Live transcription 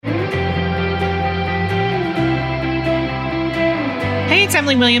Hey, it's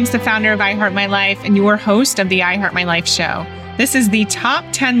Emily Williams, the founder of iHeart My Life and your host of the iHeart My Life show. This is the top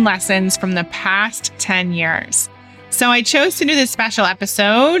 10 lessons from the past 10 years. So I chose to do this special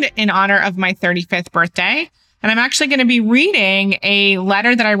episode in honor of my 35th birthday. And I'm actually going to be reading a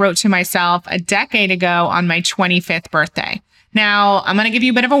letter that I wrote to myself a decade ago on my 25th birthday. Now, I'm going to give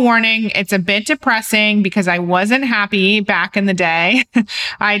you a bit of a warning. It's a bit depressing because I wasn't happy back in the day.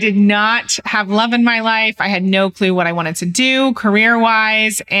 I did not have love in my life. I had no clue what I wanted to do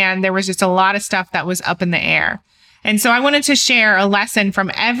career-wise, and there was just a lot of stuff that was up in the air. And so I wanted to share a lesson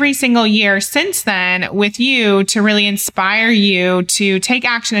from every single year since then with you to really inspire you to take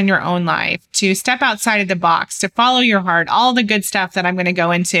action in your own life, to step outside of the box, to follow your heart, all the good stuff that I'm going to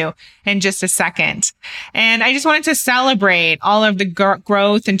go into in just a second. And I just wanted to celebrate all of the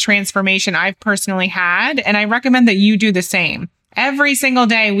growth and transformation I've personally had. And I recommend that you do the same. Every single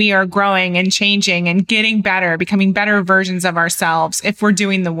day we are growing and changing and getting better, becoming better versions of ourselves if we're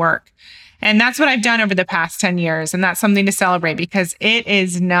doing the work. And that's what I've done over the past 10 years. And that's something to celebrate because it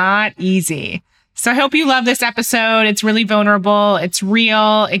is not easy. So I hope you love this episode. It's really vulnerable. It's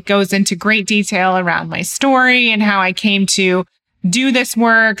real. It goes into great detail around my story and how I came to do this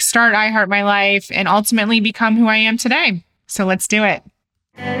work, start iHeart My Life, and ultimately become who I am today. So let's do it.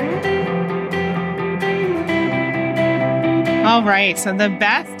 All right. So the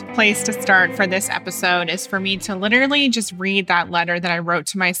best place to start for this episode is for me to literally just read that letter that I wrote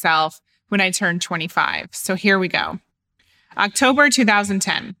to myself when I turned 25. So here we go. October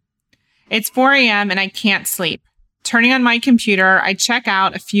 2010. It's 4 a.m. and I can't sleep. Turning on my computer, I check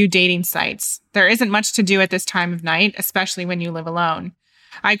out a few dating sites. There isn't much to do at this time of night, especially when you live alone.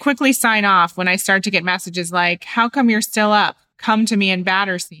 I quickly sign off when I start to get messages like, "How come you're still up? Come to me in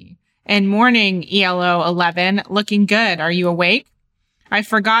Battersea." And "Morning, ELO 11, looking good. Are you awake?" I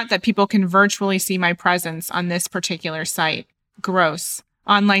forgot that people can virtually see my presence on this particular site. Gross.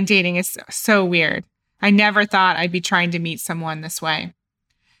 Online dating is so weird. I never thought I'd be trying to meet someone this way.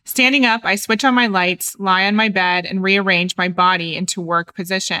 Standing up, I switch on my lights, lie on my bed, and rearrange my body into work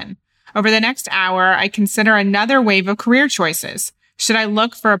position. Over the next hour, I consider another wave of career choices. Should I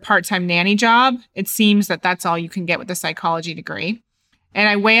look for a part-time nanny job? It seems that that's all you can get with a psychology degree. And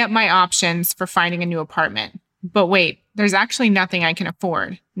I weigh up my options for finding a new apartment. But wait, there's actually nothing I can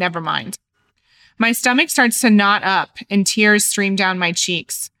afford. Never mind. My stomach starts to knot up and tears stream down my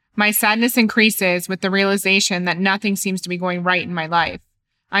cheeks. My sadness increases with the realization that nothing seems to be going right in my life.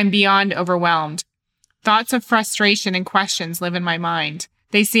 I'm beyond overwhelmed. Thoughts of frustration and questions live in my mind.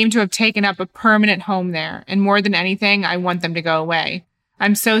 They seem to have taken up a permanent home there, and more than anything, I want them to go away.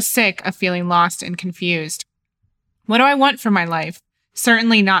 I'm so sick of feeling lost and confused. What do I want for my life?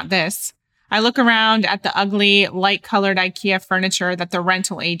 Certainly not this. I look around at the ugly, light-colored IKEA furniture that the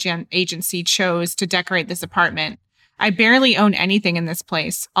rental agency chose to decorate this apartment. I barely own anything in this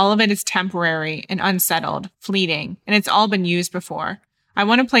place. All of it is temporary and unsettled, fleeting, and it's all been used before. I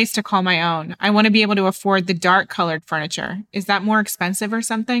want a place to call my own. I want to be able to afford the dark-colored furniture. Is that more expensive or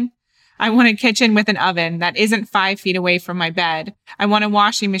something? I want a kitchen with an oven that isn't 5 feet away from my bed. I want a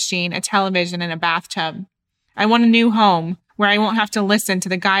washing machine, a television, and a bathtub. I want a new home where I won't have to listen to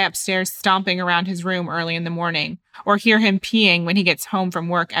the guy upstairs stomping around his room early in the morning or hear him peeing when he gets home from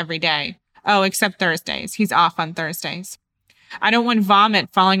work every day. Oh, except Thursdays. He's off on Thursdays. I don't want vomit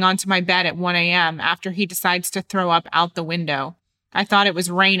falling onto my bed at 1 a.m. after he decides to throw up out the window. I thought it was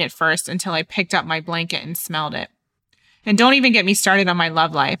rain at first until I picked up my blanket and smelled it. And don't even get me started on my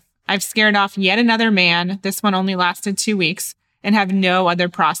love life. I've scared off yet another man. This one only lasted 2 weeks and have no other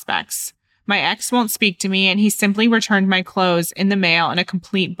prospects. My ex won't speak to me, and he simply returned my clothes in the mail in a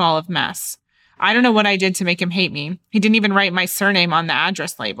complete ball of mess. I don't know what I did to make him hate me. He didn't even write my surname on the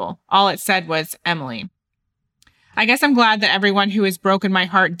address label. All it said was Emily. I guess I'm glad that everyone who has broken my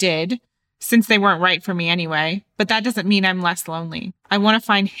heart did, since they weren't right for me anyway, but that doesn't mean I'm less lonely. I want to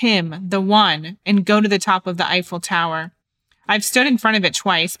find him, the one, and go to the top of the Eiffel Tower. I've stood in front of it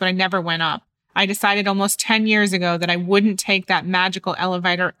twice, but I never went up. I decided almost 10 years ago that I wouldn't take that magical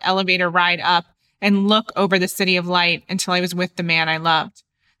elevator ride up and look over the city of light until I was with the man I loved.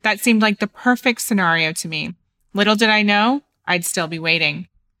 That seemed like the perfect scenario to me. Little did I know, I'd still be waiting.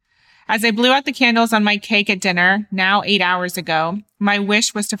 As I blew out the candles on my cake at dinner, now 8 hours ago, my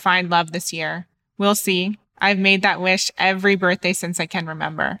wish was to find love this year. We'll see. I've made that wish every birthday since I can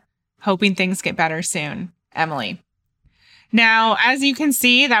remember. Hoping things get better soon. Emily. Now, as you can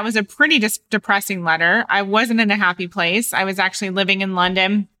see, that was a pretty depressing letter. I wasn't in a happy place. I was actually living in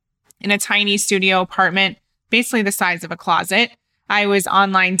London in a tiny studio apartment, basically the size of a closet. I was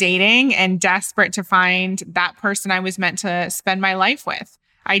online dating and desperate to find that person I was meant to spend my life with.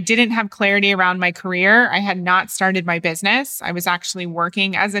 I didn't have clarity around my career. I had not started my business. I was actually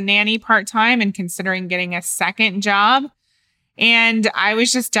working as a nanny part-time and considering getting a second job. And I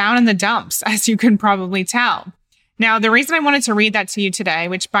was just down in the dumps, as you can probably tell. Now, the reason I wanted to read that to you today,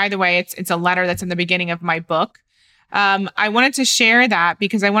 which by the way, it's a letter that's in the beginning of my book. I wanted to share that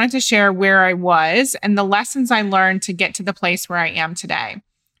because I wanted to share where I was and the lessons I learned to get to the place where I am today.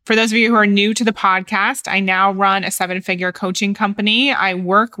 For those of you who are new to the podcast, I now run a 7-figure coaching company. I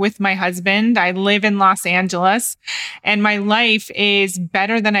work with my husband. I live in Los Angeles, and my life is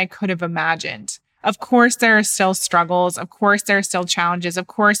better than I could have imagined. Of course, there are still struggles. Of course, there are still challenges. Of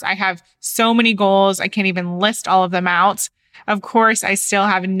course, I have so many goals. I can't even list all of them out. Of course, I still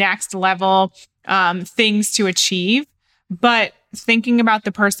have next level things to achieve. But thinking about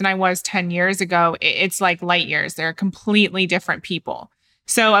the person I was 10 years ago, it's like light years. They're completely different people.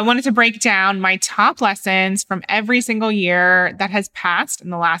 So I wanted to break down my top lessons from every single year that has passed in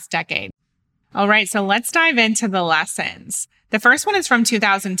the last decade. All right, so let's dive into the lessons. The first one is from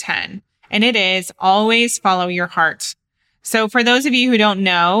 2010. And it is always follow your heart. So for those of you who don't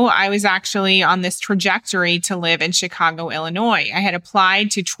know, I was actually on this trajectory to live in Chicago, Illinois. I had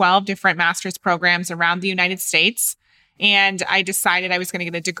applied to 12 different master's programs around the United States, and I decided I was going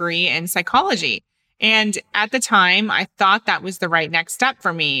to get a degree in psychology. And at the time, I thought that was the right next step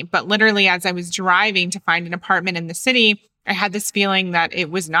for me. But literally, as I was driving to find an apartment in the city, I had this feeling that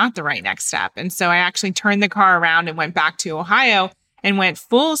it was not the right next step. And so I actually turned the car around and went back to Ohio and went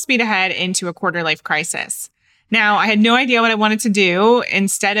full speed ahead into a quarter-life crisis. Now, I had no idea what I wanted to do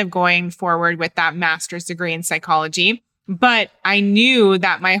instead of going forward with that master's degree in psychology, but I knew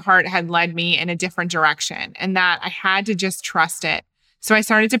that my heart had led me in a different direction and that I had to just trust it. So I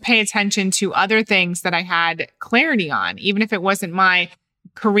started to pay attention to other things that I had clarity on. Even if it wasn't my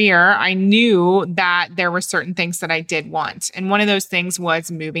career, I knew that there were certain things that I did want. And one of those things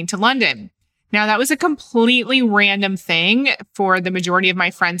was moving to London. Now, that was a completely random thing for the majority of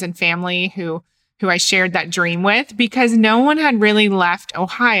my friends and family who I shared that dream with, because no one had really left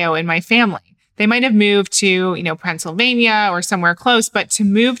Ohio in my family. They might have moved to, Pennsylvania or somewhere close, but to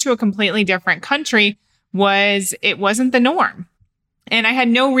move to a completely different country wasn't the norm. And I had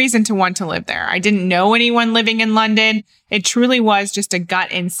no reason to want to live there. I didn't know anyone living in London. It truly was just a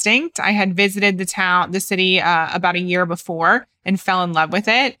gut instinct. I had visited the city about a year before and fell in love with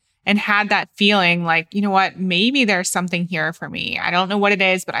it. And had that feeling like, you know what, maybe there's something here for me. I don't know what it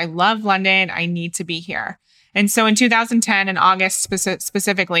is, but I love London. I need to be here. And so in 2010, in August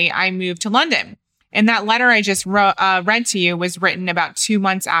specifically, I moved to London. And that letter I just read to you was written about 2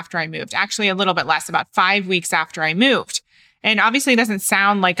 months after I moved, actually a little bit less, about 5 weeks after I moved. And obviously it doesn't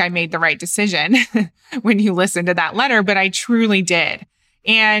sound like I made the right decision when you listen to that letter, but I truly did.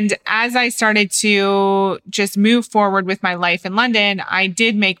 And as I started to just move forward with my life in London, I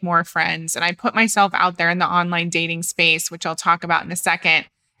did make more friends and I put myself out there in the online dating space, which I'll talk about in a second.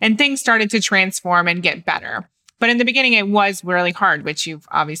 And things started to transform and get better. But in the beginning, it was really hard, which you've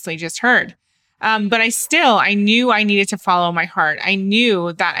obviously just heard. But I knew I needed to follow my heart. I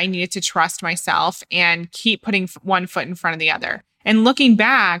knew that I needed to trust myself and keep putting one foot in front of the other. And looking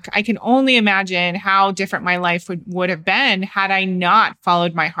back, I can only imagine how different my life would have been had I not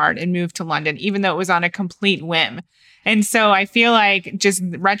followed my heart and moved to London, even though it was on a complete whim. And so I feel like just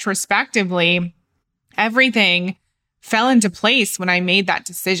retrospectively, everything fell into place when I made that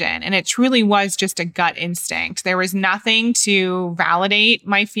decision. And it truly was just a gut instinct. There was nothing to validate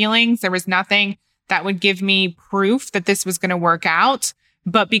my feelings. There was nothing that would give me proof that this was going to work out.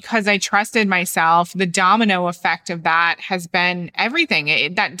 But because I trusted myself, the domino effect of that has been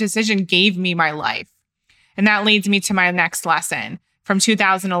everything. That decision gave me my life. And that leads me to my next lesson from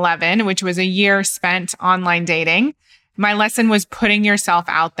 2011, which was a year spent online dating. My lesson was putting yourself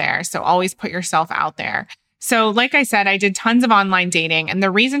out there. So always put yourself out there. So like I said, I did tons of online dating. And the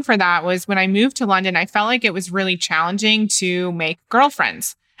reason for that was when I moved to London, I felt like it was really challenging to make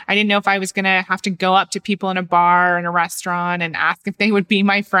girlfriends. I didn't know if I was going to have to go up to people in a bar or in a restaurant and ask if they would be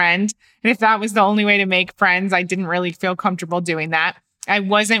my friend. And if that was the only way to make friends, I didn't really feel comfortable doing that. I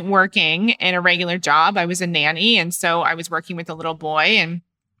wasn't working in a regular job. I was a nanny. And so I was working with a little boy. And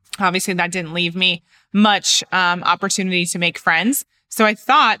obviously that didn't leave me much opportunity to make friends. So I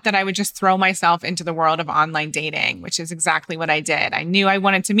thought that I would just throw myself into the world of online dating, which is exactly what I did. I knew I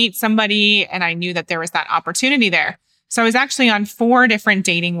wanted to meet somebody and I knew that there was that opportunity there. So I was actually on 4 different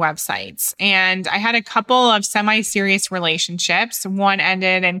dating websites and I had a couple of semi-serious relationships. One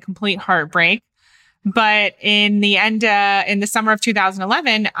ended in complete heartbreak. But in the summer of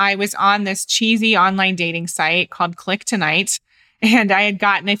 2011, I was on this cheesy online dating site called Click Tonight. And I had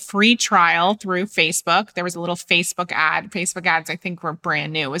gotten a free trial through Facebook. There was a little Facebook ad. Facebook ads, I think, were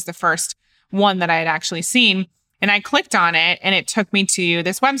brand new. It was the first one that I had actually seen. And I clicked on it and it took me to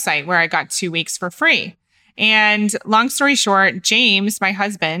this website where I got 2 weeks for free. And long story short, James, my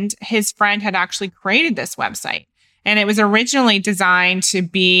husband, his friend had actually created this website. And it was originally designed to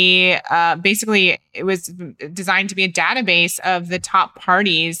be, it was designed to be a database of the top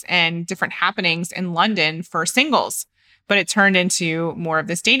parties and different happenings in London for singles. But it turned into more of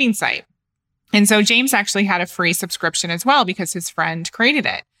this dating site. And so James actually had a free subscription as well because his friend created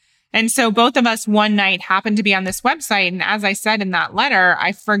it. And so both of us one night happened to be on this website. And as I said in that letter,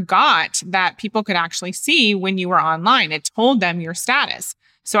 I forgot that people could actually see when you were online. It told them your status.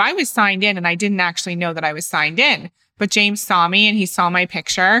 So I was signed in and I didn't actually know that I was signed in. But James saw me and he saw my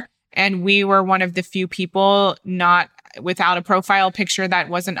picture. And we were one of the few people not without a profile picture that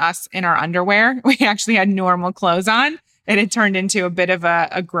wasn't us in our underwear. We actually had normal clothes on. It had turned into a bit of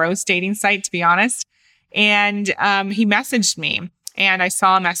a gross dating site, to be honest. And he messaged me. And I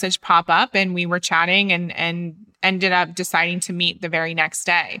saw a message pop up and we were chatting and ended up deciding to meet the very next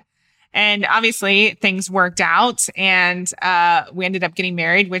day. And obviously things worked out and we ended up getting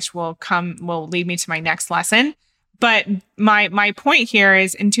married, which will lead me to my next lesson. But my point here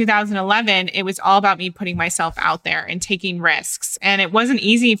is in 2011, it was all about me putting myself out there and taking risks. And it wasn't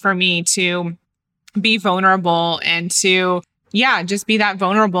easy for me to be vulnerable and to just be that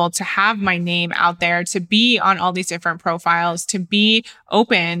vulnerable, to have my name out there, to be on all these different profiles, to be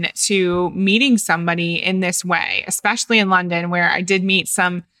open to meeting somebody in this way, especially in London, where I did meet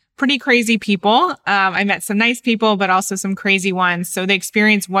some pretty crazy people. I met some nice people, but also some crazy ones. So the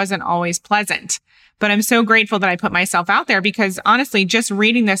experience wasn't always pleasant. But I'm so grateful that I put myself out there because honestly, just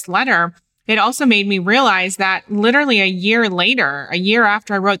reading this letter, it also made me realize that literally a year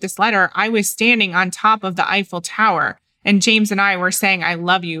after I wrote this letter, I was standing on top of the Eiffel Tower. And James and I were saying, I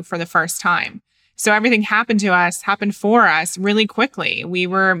love you for the first time. So everything happened for us really quickly. We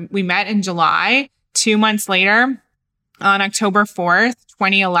met in July. 2 months later, on October 4th,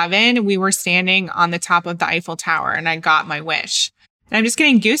 2011, we were standing on the top of the Eiffel Tower and I got my wish. And I'm just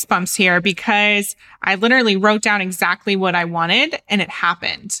getting goosebumps here because I literally wrote down exactly what I wanted and it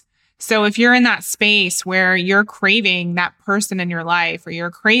happened. So if you're in that space where you're craving that person in your life or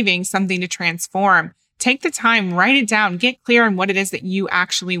you're craving something to transform, take the time, write it down, get clear on what it is that you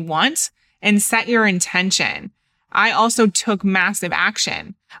actually want and set your intention. I also took massive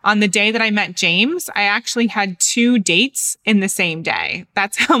action. On the day that I met James, I actually had 2 dates in the same day.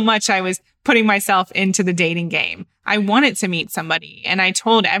 That's how much I was putting myself into the dating game. I wanted to meet somebody. And I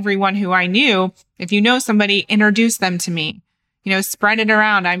told everyone who I knew, if you know somebody, introduce them to me. Spread it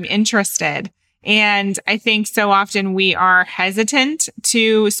around. I'm interested. And I think so often we are hesitant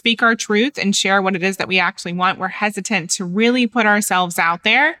to speak our truth and share what it is that we actually want. We're hesitant to really put ourselves out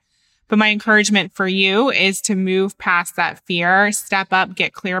there. But my encouragement for you is to move past that fear, step up,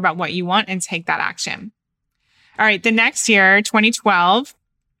 get clear about what you want, and take that action. All right. The next year, 2012,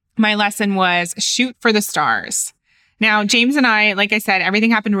 my lesson was shoot for the stars. Now, James and I, like I said, everything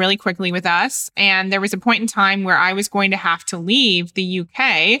happened really quickly with us. And there was a point in time where I was going to have to leave the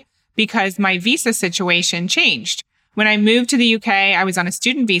UK because my visa situation changed. When I moved to the UK, I was on a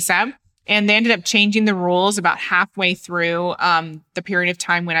student visa and they ended up changing the rules about halfway through the period of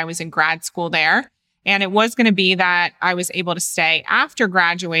time when I was in grad school there. And it was going to be that I was able to stay after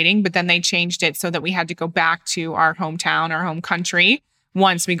graduating, but then they changed it so that we had to go back to our hometown, our home country,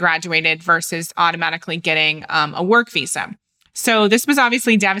 once we graduated versus automatically getting a work visa. So this was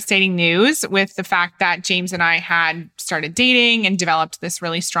obviously devastating news with the fact that James and I had started dating and developed this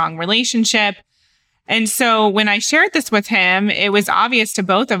really strong relationship. And so when I shared this with him, it was obvious to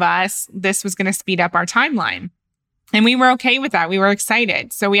both of us this was going to speed up our timeline. And we were okay with that. We were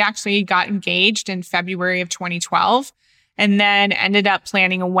excited. So we actually got engaged in February of 2012 and then ended up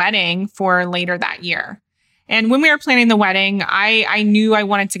planning a wedding for later that year. And when we were planning the wedding, I knew I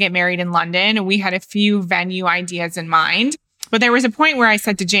wanted to get married in London and we had a few venue ideas in mind. But there was a point where I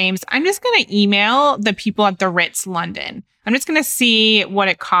said to James, I'm just going to email the people at the Ritz London. I'm just going to see what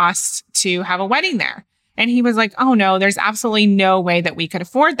it costs to have a wedding there. And he was like, oh no, there's absolutely no way that we could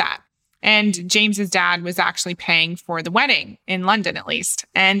afford that. And James's dad was actually paying for the wedding in London, at least.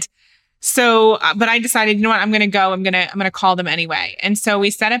 And so, but I decided, you know what, I'm going to go. I'm going to call them anyway. And so we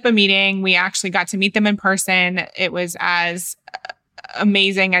set up a meeting. We actually got to meet them in person. It was as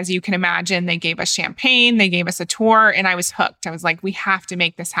amazing as you can imagine. They gave us champagne, they gave us a tour, and I was hooked. I was like, we have to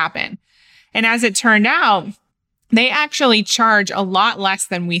make this happen. And as it turned out, they actually charge a lot less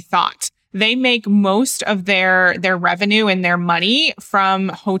than we thought. They make most of their revenue and their money from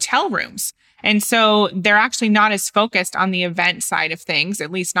hotel rooms. And so they're actually not as focused on the event side of things,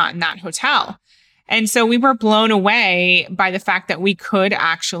 at least not in that hotel. And so we were blown away by the fact that we could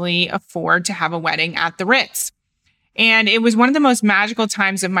actually afford to have a wedding at the Ritz. And it was one of the most magical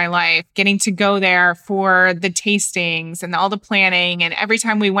times of my life, getting to go there for the tastings and all the planning. And every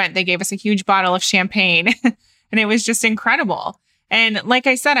time we went, they gave us a huge bottle of champagne. And it was just incredible. And like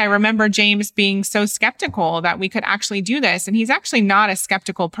I said, I remember James being so skeptical that we could actually do this. And he's actually not a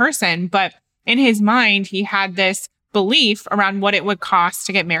skeptical person, but in his mind, he had this belief around what it would cost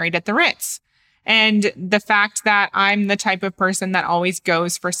to get married at the Ritz. And the fact that I'm the type of person that always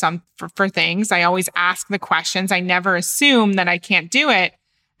goes for things, I always ask the questions, I never assume that I can't do it.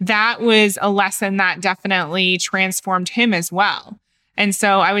 That was a lesson that definitely transformed him as well. And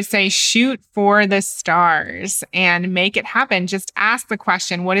so I would say shoot for the stars and make it happen. Just ask the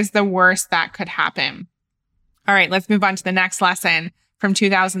question, what is the worst that could happen? All right, let's move on to the next lesson from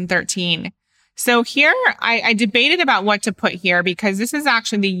 2013. So here, I debated about what to put here because this is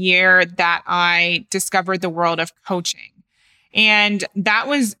actually the year that I discovered the world of coaching. And that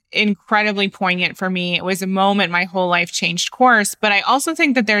was incredibly poignant for me. It was a moment my whole life changed course, but I also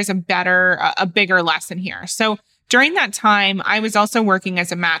think that there's a bigger lesson here. So during that time, I was also working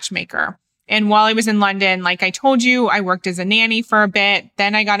as a matchmaker. And while I was in London, like I told you, I worked as a nanny for a bit.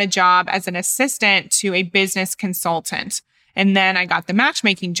 Then I got a job as an assistant to a business consultant. And then I got the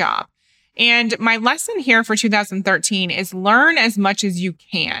matchmaking job. And my lesson here for 2013 is learn as much as you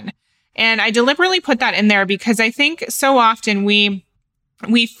can. And I deliberately put that in there because I think so often we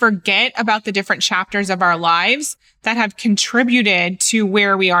forget about the different chapters of our lives that have contributed to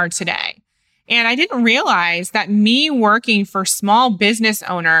where we are today. And I didn't realize that me working for small business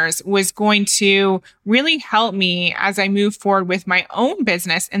owners was going to really help me as I move forward with my own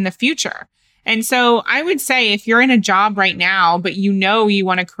business in the future. And so I would say if you're in a job right now, but you know you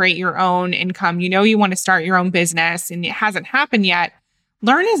want to create your own income, you know you want to start your own business and it hasn't happened yet,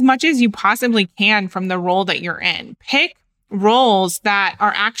 learn as much as you possibly can from the role that you're in. Pick roles that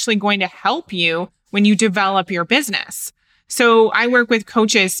are actually going to help you when you develop your business. So I work with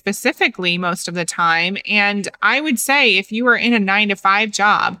coaches specifically most of the time. And I would say if you are in a 9-to-5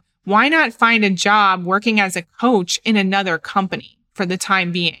 job, why not find a job working as a coach in another company for the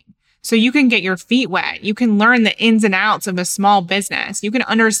time being? So you can get your feet wet. You can learn the ins and outs of a small business. You can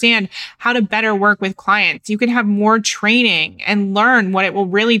understand how to better work with clients. You can have more training and learn what it will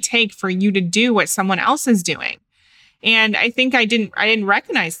really take for you to do what someone else is doing. And I think I didn't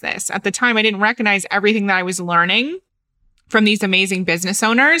recognize this at the time. I didn't recognize everything that I was learning from these amazing business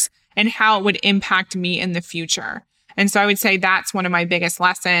owners and how it would impact me in the future. And so I would say that's one of my biggest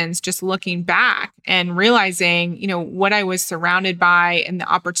lessons, just looking back and realizing, what I was surrounded by and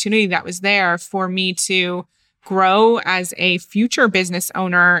the opportunity that was there for me to grow as a future business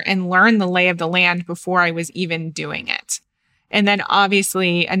owner and learn the lay of the land before I was even doing it. And then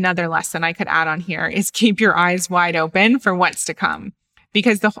obviously another lesson I could add on here is keep your eyes wide open for what's to come.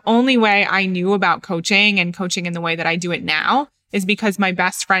 Because the only way I knew about coaching and coaching in the way that I do it now is because my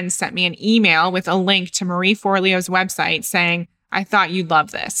best friend sent me an email with a link to Marie Forleo's website saying, I thought you'd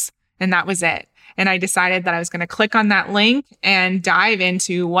love this. And that was it. And I decided that I was going to click on that link and dive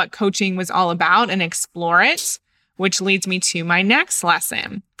into what coaching was all about and explore it, which leads me to my next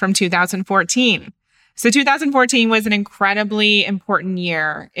lesson from 2014. So 2014 was an incredibly important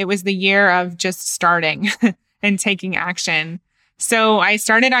year. It was the year of just starting and taking action. So I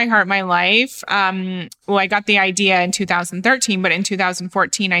started I Heart My Life. I got the idea in 2013, but in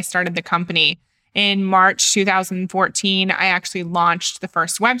 2014, I started the company. In March 2014, I actually launched the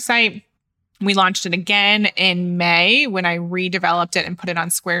first website. We launched it again in May when I redeveloped it and put it on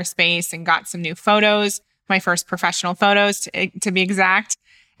Squarespace and got some new photos, my first professional photos to be exact.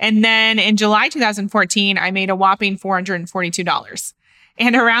 And then in July 2014, I made a whopping $442.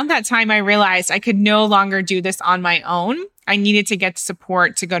 And around that time, I realized I could no longer do this on my own. I needed to get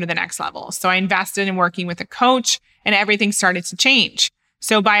support to go to the next level. So I invested in working with a coach and everything started to change.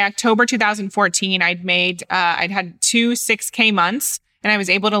 So by October 2014, I'd had 2 6K months and I was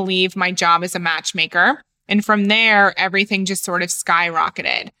able to leave my job as a matchmaker. And from there, everything just sort of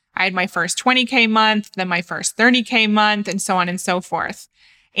skyrocketed. I had my first 20K month, then my first 30K month, and so on and so forth.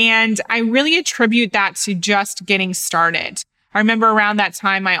 And I really attribute that to just getting started. I remember around that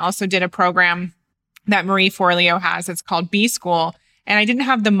time, I also did a program that Marie Forleo has. It's called B School. And I didn't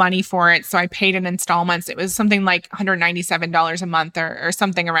have the money for it. So I paid in installments. It was something like $197 a month or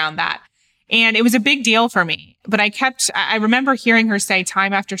something around that. And it was a big deal for me. But I remember hearing her say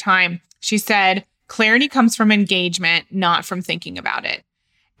time after time, she said, clarity comes from engagement, not from thinking about it.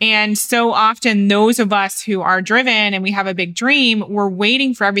 And so often those of us who are driven and we have a big dream, we're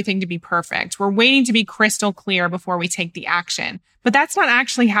waiting for everything to be perfect. We're waiting to be crystal clear before we take the action. But that's not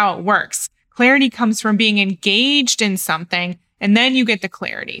actually how it works. Clarity comes from being engaged in something, and then you get the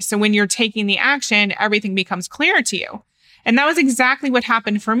clarity. So when you're taking the action, everything becomes clear to you. And that was exactly what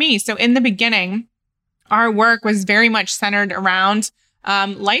happened for me. So in the beginning, our work was very much centered around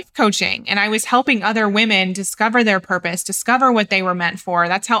life coaching. And I was helping other women discover their purpose, discover what they were meant for.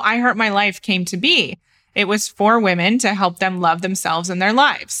 That's how I Heart My Life came to be. It was for women to help them love themselves and their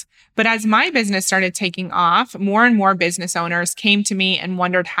lives. But as my business started taking off, more and more business owners came to me and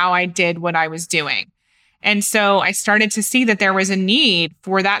wondered how I did what I was doing. And so I started to see that there was a need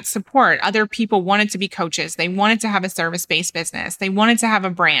for that support. Other people wanted to be coaches. They wanted to have a service-based business. They wanted to have a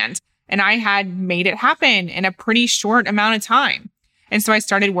brand. And I had made it happen in a pretty short amount of time. And so I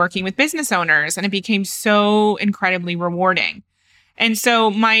started working with business owners, and it became so incredibly rewarding. And so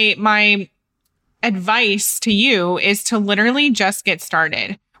my advice to you is to literally just get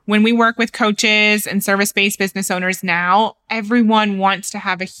started. When we work with coaches and service-based business owners now, everyone wants to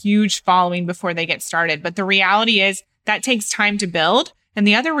have a huge following before they get started. But the reality is that takes time to build. And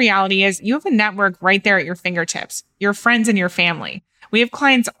the other reality is you have a network right there at your fingertips, your friends and your family. We have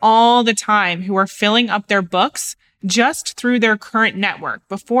clients all the time who are filling up their books just through their current network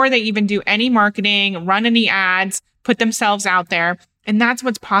before they even do any marketing, run any ads, put themselves out there. And that's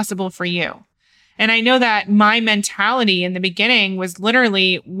what's possible for you. And I know that my mentality in the beginning was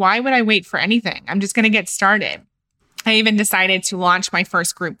literally, why would I wait for anything? I'm just going to get started. I even decided to launch my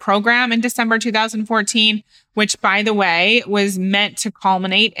first group program in December 2014, which, by the way, was meant to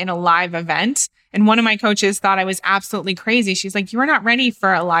culminate in a live event. And one of my coaches thought I was absolutely crazy. She's like, "You're not ready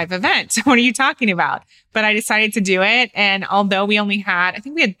for a live event. What are you talking about?" But I decided to do it. And although we only had, I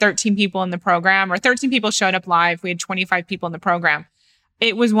think we had 13 people in the program, or 13 people showed up live. We had 25 people in the program.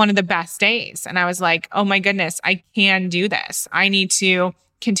 It was one of the best days. And I was like, oh my goodness, I can do this. I need to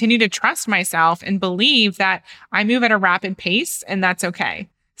continue to trust myself and believe that I move at a rapid pace, and that's okay.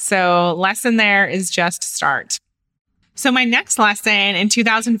 So lesson there is just start. So my next lesson in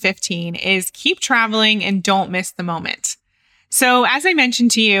 2015 is keep traveling and don't miss the moment. So as I mentioned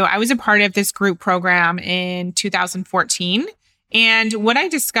to you, I was a part of this group program in 2014. And what I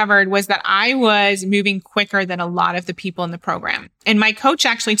discovered was that I was moving quicker than a lot of the people in the program. And my coach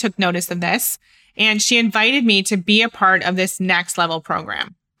actually took notice of this, and she invited me to be a part of this next level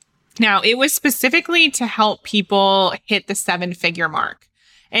program. Now, it was specifically to help people hit the 7-figure mark.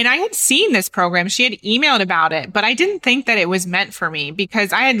 And I had seen this program. She had emailed about it, but I didn't think that it was meant for me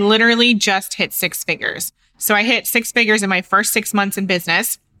because I had literally just hit 6 figures. So I hit 6 figures in my first 6 months in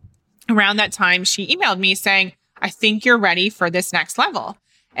business. Around that time, she emailed me saying, "I think you're ready for this next level."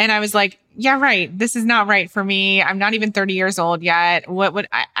 And I was like, yeah, right. This is not right for me. I'm not even 30 years old yet.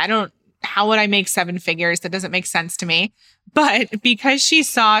 How would I make 7 figures? That doesn't make sense to me. But because she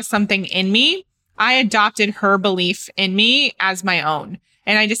saw something in me, I adopted her belief in me as my own.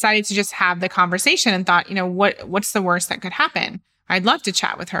 And I decided to just have the conversation and thought, what's the worst that could happen? I'd love to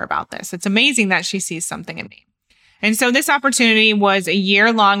chat with her about this. It's amazing that she sees something in me. And so this opportunity was a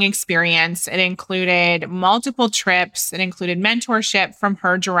year-long experience. It included multiple trips. It included mentorship from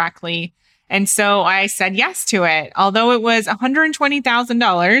her directly. And so I said yes to it. Although it was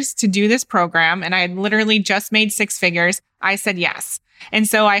 $120,000 to do this program, and I had literally just made 6 figures, I said yes. And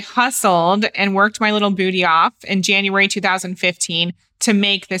so I hustled and worked my little booty off in January 2015 to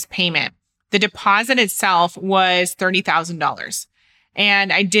make this payment. The deposit itself was $30,000.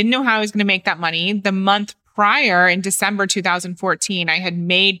 And I didn't know how I was going to make that money. The month prior, in December 2014, I had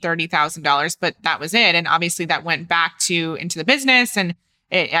made $30,000, but that was it. And obviously that went back into the business, and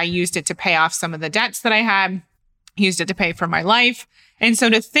I used it to pay off some of the debts that I had, used it to pay for my life. And so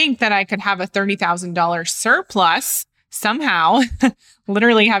to think that I could have a $30,000 surplus somehow,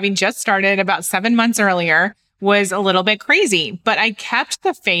 literally having just started about 7 months earlier, was a little bit crazy. But I kept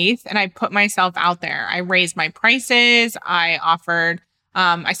the faith and I put myself out there. I raised my prices. I offered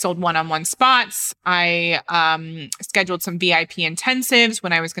I sold one-on-one spots. I scheduled some VIP intensives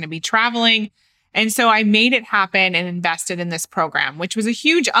when I was going to be traveling. And so I made it happen and invested in this program, which was a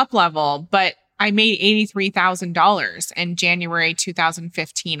huge up level, but I made $83,000 in January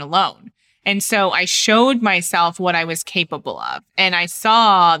 2015 alone. And so I showed myself what I was capable of. And I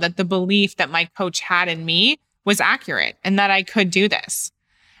saw that the belief that my coach had in me was accurate and that I could do this.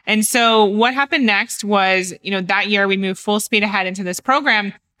 And so what happened next was, that year we moved full speed ahead into this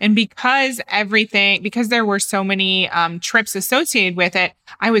program. And because there were so many trips associated with it,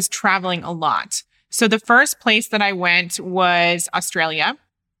 I was traveling a lot. So the first place that I went was Australia,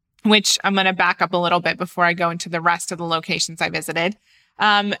 which I'm going to back up a little bit before I go into the rest of the locations I visited.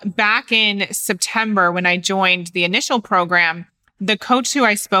 Back in September, when I joined the initial program, the coach who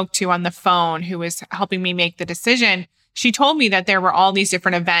I spoke to on the phone, who was helping me make the decision, she told me that there were all these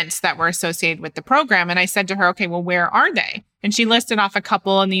different events that were associated with the program. And I said to her, okay, well, where are they? And she listed off a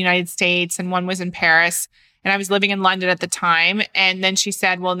couple in the United States and one was in Paris. And I was living in London at the time. And then she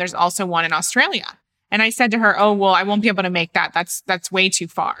said, well, and there's also one in Australia. And I said to her, oh, well, I won't be able to make that. That's way too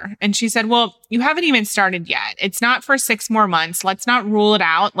far. And she said, well, you haven't even started yet. It's not for 6 more months. Let's not rule it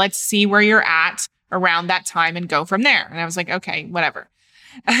out. Let's see where you're at around that time and go from there. And I was like, okay, whatever.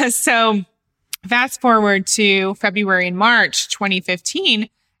 So fast forward to February and March 2015,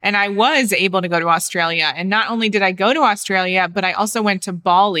 and I was able to go to Australia. And not only did I go to Australia, but I also went to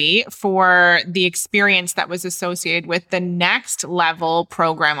Bali for the experience that was associated with the next level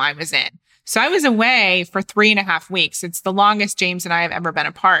program I was in. So I was away for 3.5 weeks. It's the longest James and I have ever been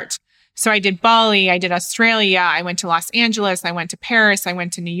apart. So I did Bali, I did Australia, I went to Los Angeles, I went to Paris, I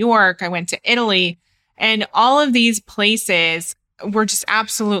went to New York, I went to Italy, and all of these places were just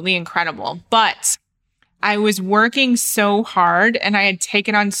absolutely incredible. But I was working so hard and I had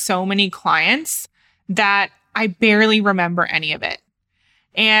taken on so many clients that I barely remember any of it.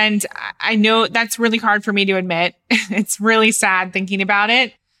 And I know that's really hard for me to admit. It's really sad thinking about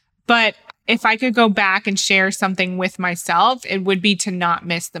it. But if I could go back and share something with myself, it would be to not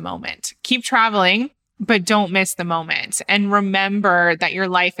miss the moment. Keep traveling, but don't miss the moment. And remember that your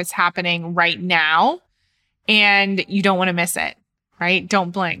life is happening right now and you don't want to miss it, right?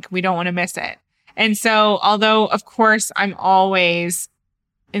 Don't blink. We don't want to miss it. And so, although, of course, I'm always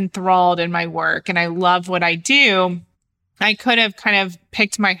enthralled in my work and I love what I do, I could have kind of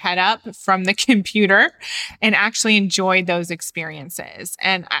picked my head up from the computer and actually enjoyed those experiences.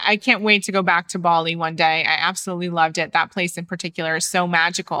 And I can't wait to go back to Bali one day. I absolutely loved it. That place in particular is so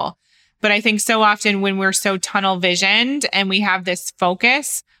magical. But I think so often when we're so tunnel visioned and we have this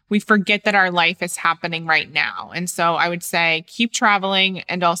focus, we forget that our life is happening right now. And so I would say keep traveling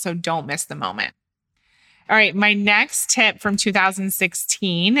and also don't miss the moment. All right. My next tip from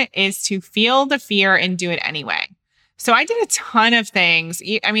 2016 is to feel the fear and do it anyway. So I did a ton of things.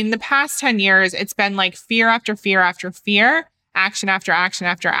 I mean, the past 10 years, it's been like fear after fear after fear, action after action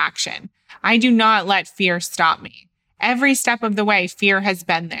after action. I do not let fear stop me. Every step of the way, fear has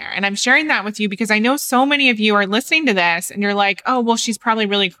been there. And I'm sharing that with you because I know so many of you are listening to this and you're like, oh, well, she's probably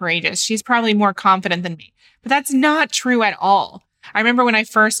really courageous. She's probably more confident than me. But that's not true at all. I remember when I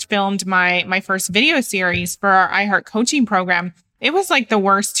first filmed my first video series for our iHeart coaching program, it was like the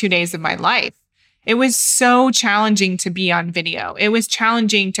worst 2 days of my life. It was so challenging to be on video. It was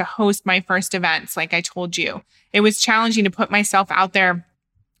challenging to host my first events, like I told you. It was challenging to put myself out there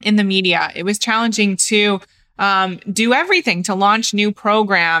in the media. It was challenging to do everything, to launch new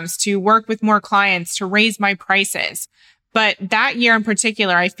programs, to work with more clients, to raise my prices. But that year in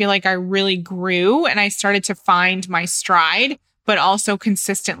particular, I feel like I really grew and I started to find my stride, but also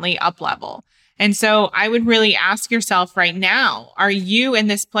consistently up level. And so I would really ask yourself right now, are you in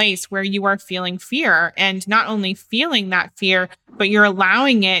this place where you are feeling fear and not only feeling that fear, but you're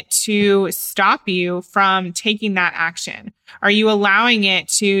allowing it to stop you from taking that action? Are you allowing it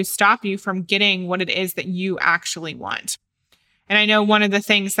to stop you from getting what it is that you actually want? And I know one of the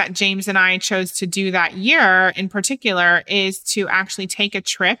things that James and I chose to do that year in particular is to actually take a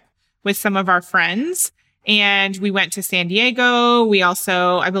trip with some of our friends. And we went to San Diego. We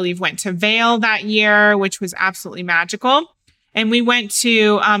also, I believe, went to Vail that year, which was absolutely magical. And we went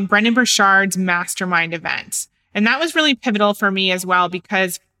to Brendon Burchard's mastermind event. And that was really pivotal for me as well,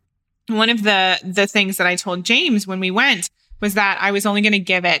 because one of the things that I told James when we went was that I was only going to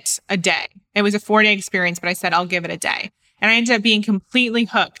give it a day. It was a 4-day experience, but I said, I'll give it a day. And I ended up being completely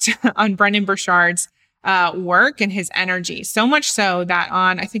hooked on Brendon Burchard's work and his energy. So much so that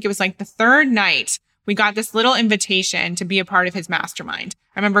on, I think it was like the 3rd night, we got this little invitation to be a part of his mastermind.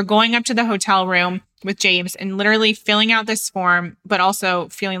 I remember going up to the hotel room with James and literally filling out this form, but also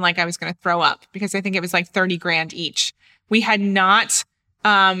feeling like I was going to throw up because I think it was like $30,000 each. We had not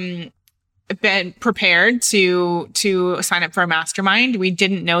been prepared to sign up for a mastermind. We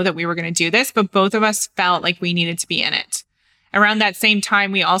didn't know that we were going to do this, but both of us felt like we needed to be in it. Around that same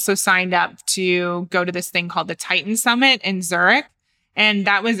time, we also signed up to go to this thing called the Titan Summit in Zurich. And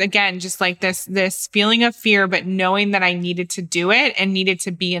that was, again, just like this feeling of fear, but knowing that I needed to do it and needed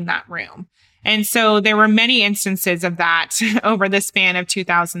to be in that room. And so there were many instances of that over the span of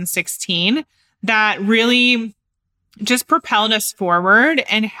 2016 that really just propelled us forward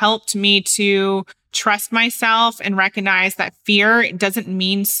and helped me to trust myself and recognize that fear doesn't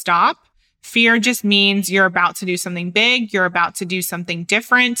mean stop. Fear just means you're about to do something big. You're about to do something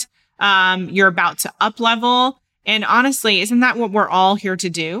different. You're about to up level. And honestly, isn't that what we're all here to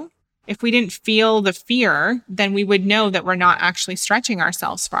do? If we didn't feel the fear, then we would know that we're not actually stretching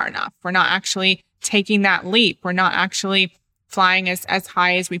ourselves far enough. We're not actually taking that leap. We're not actually flying as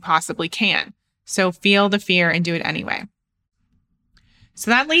high as we possibly can. So feel the fear and do it anyway.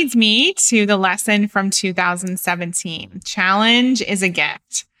 So that leads me to the lesson from 2017. Challenge is a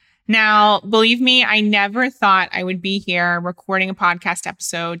gift. Now, believe me, I never thought I would be here recording a podcast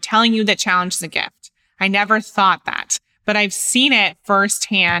episode telling you that challenge is a gift. I never thought that, but I've seen it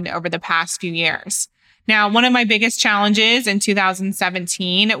firsthand over the past few years. Now, one of my biggest challenges in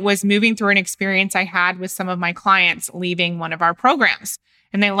 2017 was moving through an experience I had with some of my clients leaving one of our programs.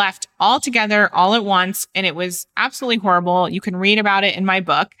 And they left all together, all at once. And it was absolutely horrible. You can read about it in my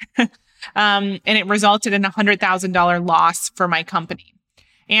book. And it resulted in a $100,000 loss for my company.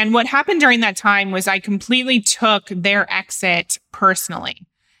 And what happened during that time was I completely took their exit personally.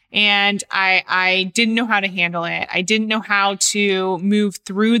 And I didn't know how to handle it. I didn't know how to move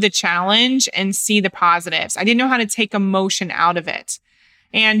through the challenge and see the positives. I didn't know how to take emotion out of it.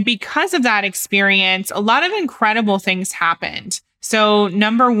 And because of that experience, a lot of incredible things happened. So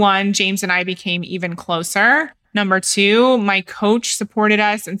number one, James and I became even closer. Number two, my coach supported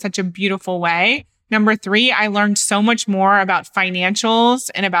us in such a beautiful way. Number three, I learned so much more about financials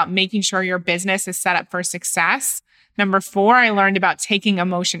and about making sure your business is set up for success. Number four, I learned about taking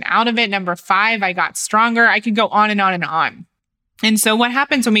emotion out of it. Number five, I got stronger. I could go on and on and on. And so what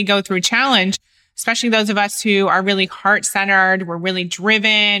happens when we go through challenge, especially those of us who are really heart-centered, we're really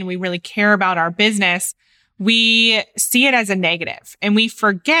driven, we really care about our business, we see it as a negative and we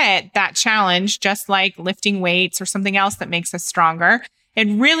forget that challenge, just like lifting weights or something else that makes us stronger. It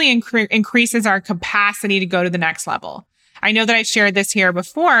really increases our capacity to go to the next level. I know that I've shared this here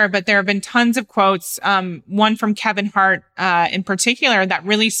before, but there have been tons of quotes, one from Kevin Hart in particular that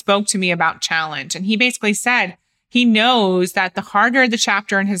really spoke to me about challenge. And he basically said he knows that the harder the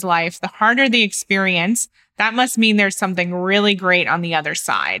chapter in his life, the harder the experience, that must mean there's something really great on the other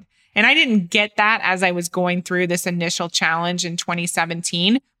side. And I didn't get that as I was going through this initial challenge in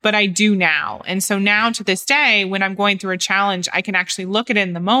 2017, but I do now. And so now to this day, when I'm going through a challenge, I can actually look at it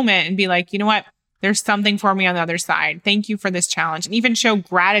in the moment and be like, you know what? There's something for me on the other side. Thank you for this challenge, and even show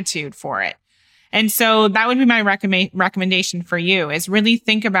gratitude for it. And so that would be my recommendation for you, is really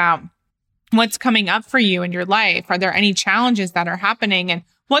think about what's coming up for you in your life. Are there any challenges that are happening, and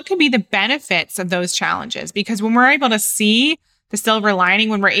what could be the benefits of those challenges? Because when we're able to see the silver lining,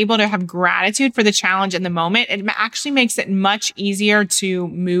 when we're able to have gratitude for the challenge in the moment, it actually makes it much easier to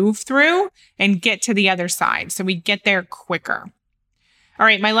move through and get to the other side. So we get there quicker. All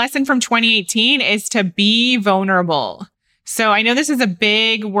right, my lesson from 2018 is to be vulnerable. So I know this is a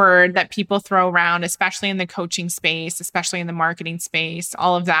big word that people throw around, especially in the coaching space, especially in the marketing space,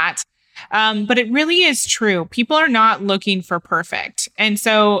 all of that. But it really is true. People are not looking for perfect. And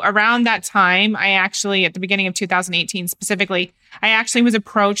so around that time, at the beginning of 2018 specifically, I actually was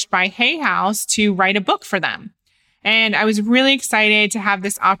approached by Hay House to write a book for them. And I was really excited to have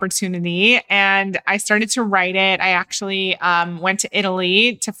this opportunity, and I started to write it. I actually went to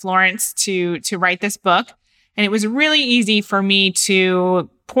Italy, to Florence, to write this book. And it was really easy for me to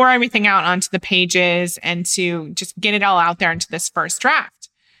pour everything out onto the pages and to just get it all out there into this first draft.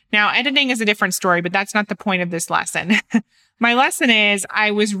 Now, editing is a different story, but that's not the point of this lesson. My lesson is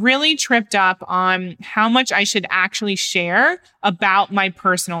I was really tripped up on how much I should actually share about my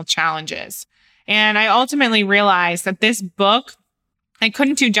personal challenges. And I ultimately realized that this book, I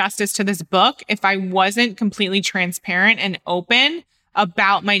couldn't do justice to this book if I wasn't completely transparent and open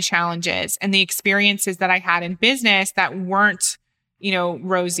about my challenges and the experiences that I had in business that weren't,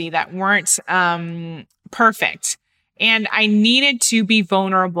 rosy, that weren't perfect. And I needed to be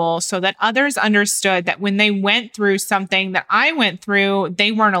vulnerable so that others understood that when they went through something that I went through,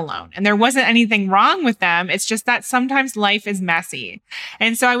 they weren't alone. And there wasn't anything wrong with them. It's just that sometimes life is messy.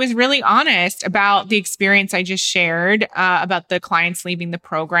 And so I was really honest about the experience I just shared about the clients leaving the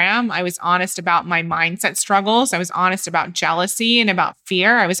program. I was honest about my mindset struggles. I was honest about jealousy and about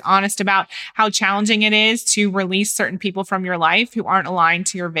fear. I was honest about how challenging it is to release certain people from your life who aren't aligned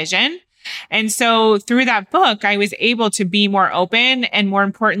to your vision. And so through that book, I was able to be more open and, more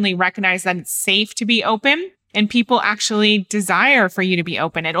importantly, recognize that it's safe to be open and people actually desire for you to be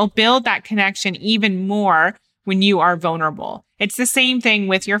open. It'll build that connection even more when you are vulnerable. It's the same thing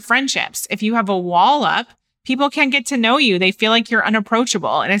with your friendships. If you have a wall up, people can't get to know you. They feel like you're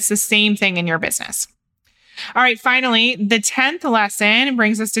unapproachable. And it's the same thing in your business. All right. Finally, the 10th lesson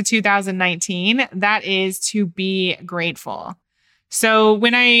brings us to 2019. That is to be grateful. So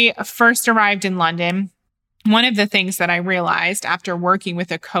when I first arrived in London, one of the things that I realized after working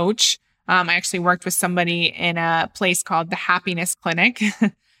with a coach I actually worked with somebody in a place called the Happiness Clinic,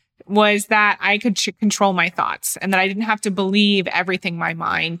 was that I could control my thoughts and that I didn't have to believe everything my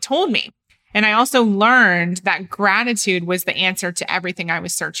mind told me. And I also learned that gratitude was the answer to everything I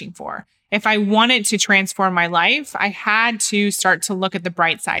was searching for. If I wanted to transform my life, I had to start to look at the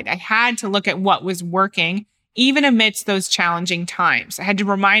bright side. I had to look at what was working, even amidst those challenging times. I had to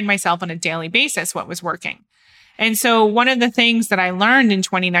remind myself on a daily basis what was working. And so one of the things that I learned in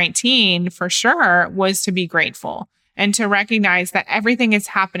 2019 for sure was to be grateful and to recognize that everything is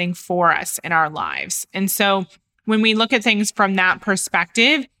happening for us in our lives. And so when we look at things from that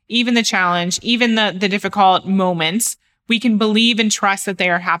perspective, even the challenge, even the difficult moments, we can believe and trust that they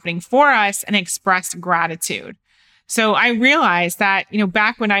are happening for us and express gratitude. So I realized that,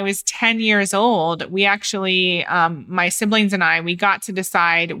 back when I was 10 years old, we actually, my siblings and I, we got to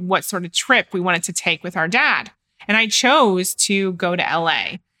decide what sort of trip we wanted to take with our dad. And I chose to go to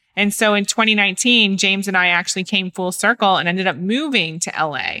LA. And so in 2019, James and I actually came full circle and ended up moving to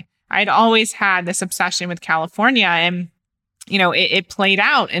LA. I'd always had this obsession with California and, it played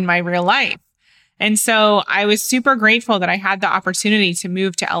out in my real life. And so I was super grateful that I had the opportunity to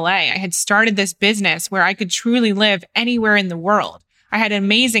move to LA. I had started this business where I could truly live anywhere in the world. I had an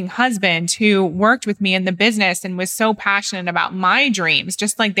amazing husband who worked with me in the business and was so passionate about my dreams,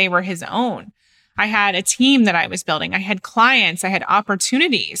 just like they were his own. I had a team that I was building. I had clients. I had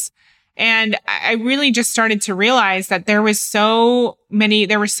opportunities. And I really just started to realize that there were so many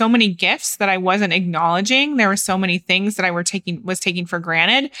gifts that I wasn't acknowledging. There were so many things that I was taking for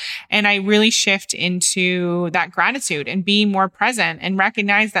granted. And I really shift into that gratitude and being more present and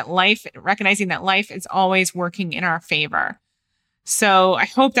recognizing that life is always working in our favor. So I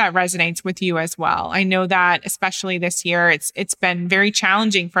hope that resonates with you as well. I know that especially this year, it's been very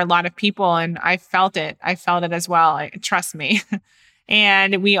challenging for a lot of people, and I felt it. I felt it as well. Trust me.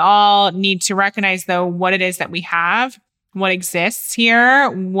 And we all need to recognize, though, what it is that we have, what exists here,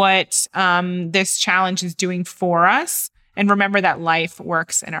 what this challenge is doing for us, and remember that life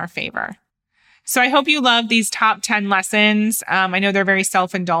works in our favor. So I hope you love these top 10 lessons. I know they're very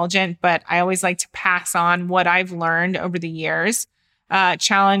self-indulgent, but I always like to pass on what I've learned over the years.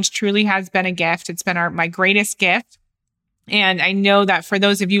 Challenge truly has been a gift. It's been my greatest gift. And I know that for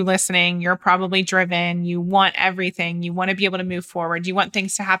those of you listening, you're probably driven. You want everything. You want to be able to move forward. You want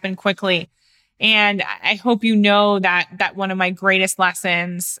things to happen quickly. And I hope you know that one of my greatest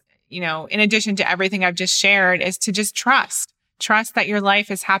lessons, in addition to everything I've just shared, is to just trust. Trust that your life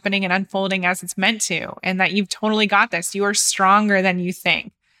is happening and unfolding as it's meant to, and that you've totally got this. You are stronger than you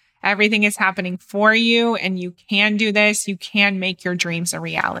think. Everything is happening for you, and you can do this. You can make your dreams a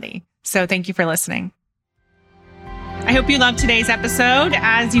reality. So thank you for listening. I hope you loved today's episode.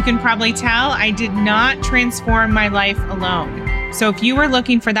 As you can probably tell, I did not transform my life alone. So if you were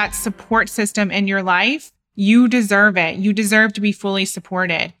looking for that support system in your life, you deserve it. You deserve to be fully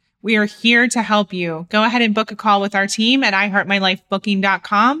supported. We are here to help you. Go ahead and book a call with our team at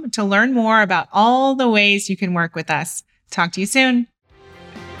iHeartMyLifeBooking.com to learn more about all the ways you can work with us. Talk to you soon.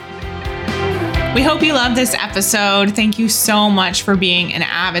 We hope you loved this episode. Thank you so much for being an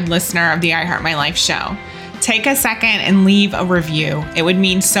avid listener of the I Heart My Life show. Take a second and leave a review. It would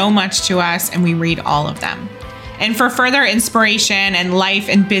mean so much to us, and we read all of them. And for further inspiration and life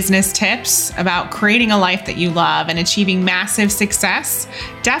and business tips about creating a life that you love and achieving massive success,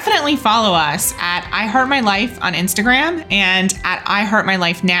 definitely follow us at iHeartMyLife on Instagram and at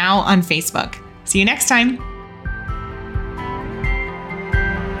iHeartMyLifeNow on Facebook. See you next time.